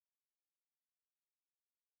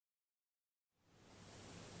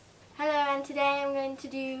and today I'm going to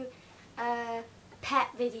do a pet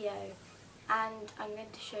video, and I'm going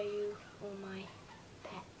to show you all my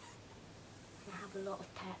pets. I have a lot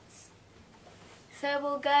of pets.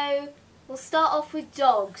 So we'll start off with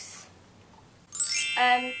dogs.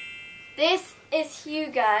 This is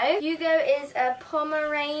Hugo. Hugo is a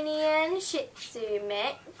Pomeranian Shih Tzu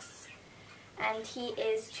mix, and he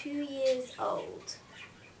is 2 years old.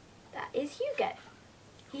 That is Hugo.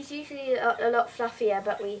 He's usually a lot fluffier,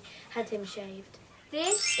 but we had him shaved.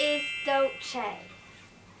 This is Dolce.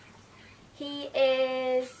 He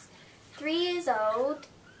is 3 years old,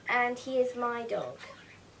 and he is my dog.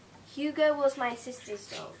 Hugo was my sister's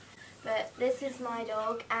dog, but this is my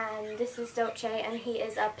dog, and this is Dolce, and he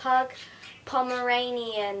is a pug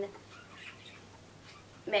Pomeranian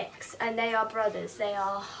mix, and they are brothers. They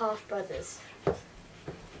are half brothers.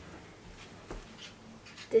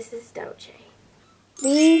 This is Dolce.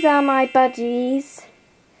 These are my budgies.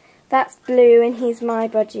 That's Blue, and he's my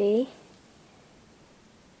budgie.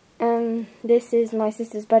 This is my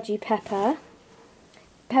sister's budgie, Pepper.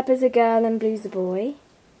 Pepper's a girl and Blue's a boy.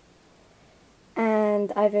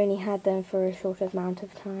 And I've only had them for a short amount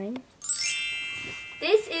of time.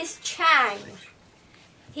 This is Chang.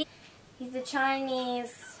 He's a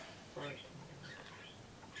Chinese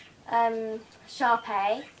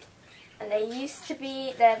Shar-Pei, and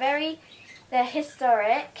they're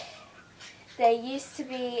historic. They used to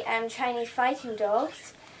be Chinese fighting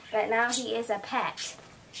dogs, but now he is a pet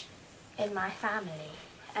in my family.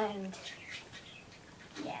 And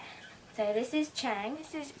yeah, so this is Chang.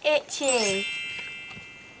 This is Itchy,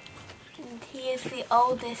 and he is the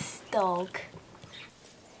oldest dog.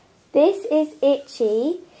 This is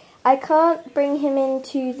Itchy. I can't bring him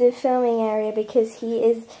into the filming area because he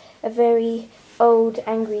is a very old,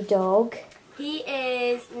 angry dog. He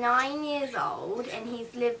is 9 years old, and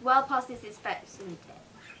he's lived well past his expectancy.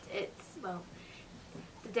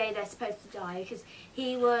 The day they're supposed to die, because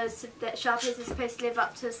Shar-Peis are supposed to live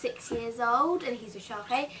up to 6 years old, and he's a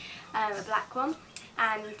Shar-Pei, a black one,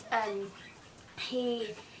 and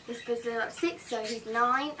he is supposed to live up to 6, so he's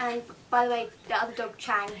 9, and by the way, the other dog,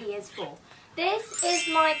 Chang, he is 4. This is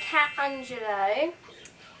my cat, Angelo.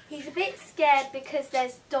 He's a bit scared because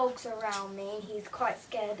there's dogs around me, and he's quite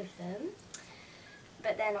scared of them,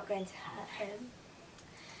 but they're not going to hurt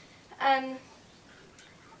him.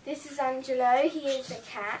 This is Angelo. He is a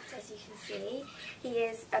cat, as you can see. He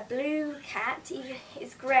is a blue cat. He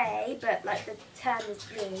is grey, but like the term is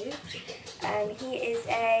blue. And he is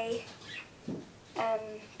a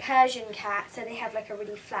Persian cat, so they have like a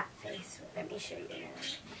really flat face. Let me show you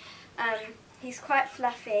now. He's quite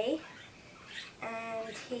fluffy,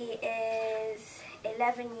 and he is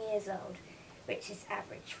 11 years old, which is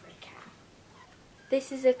average for a cat.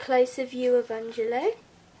 This is a closer view of Angelo.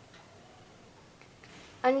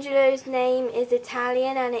 Angelo's name is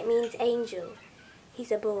Italian, and it means angel.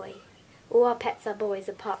 He's a boy. All our pets are boys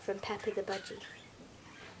apart from Pepper the budgie.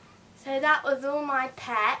 So that was all my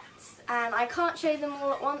pets, and I can't show them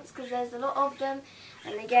all at once because there's a lot of them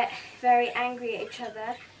and they get very angry at each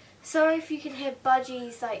other. Sorry if you can hear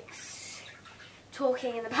budgies like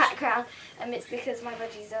talking in the background, and it's because my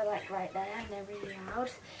budgies are like right there and they're really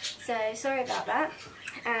loud. So sorry about that,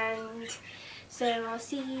 and so I'll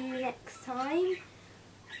see you next time.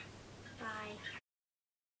 Bye.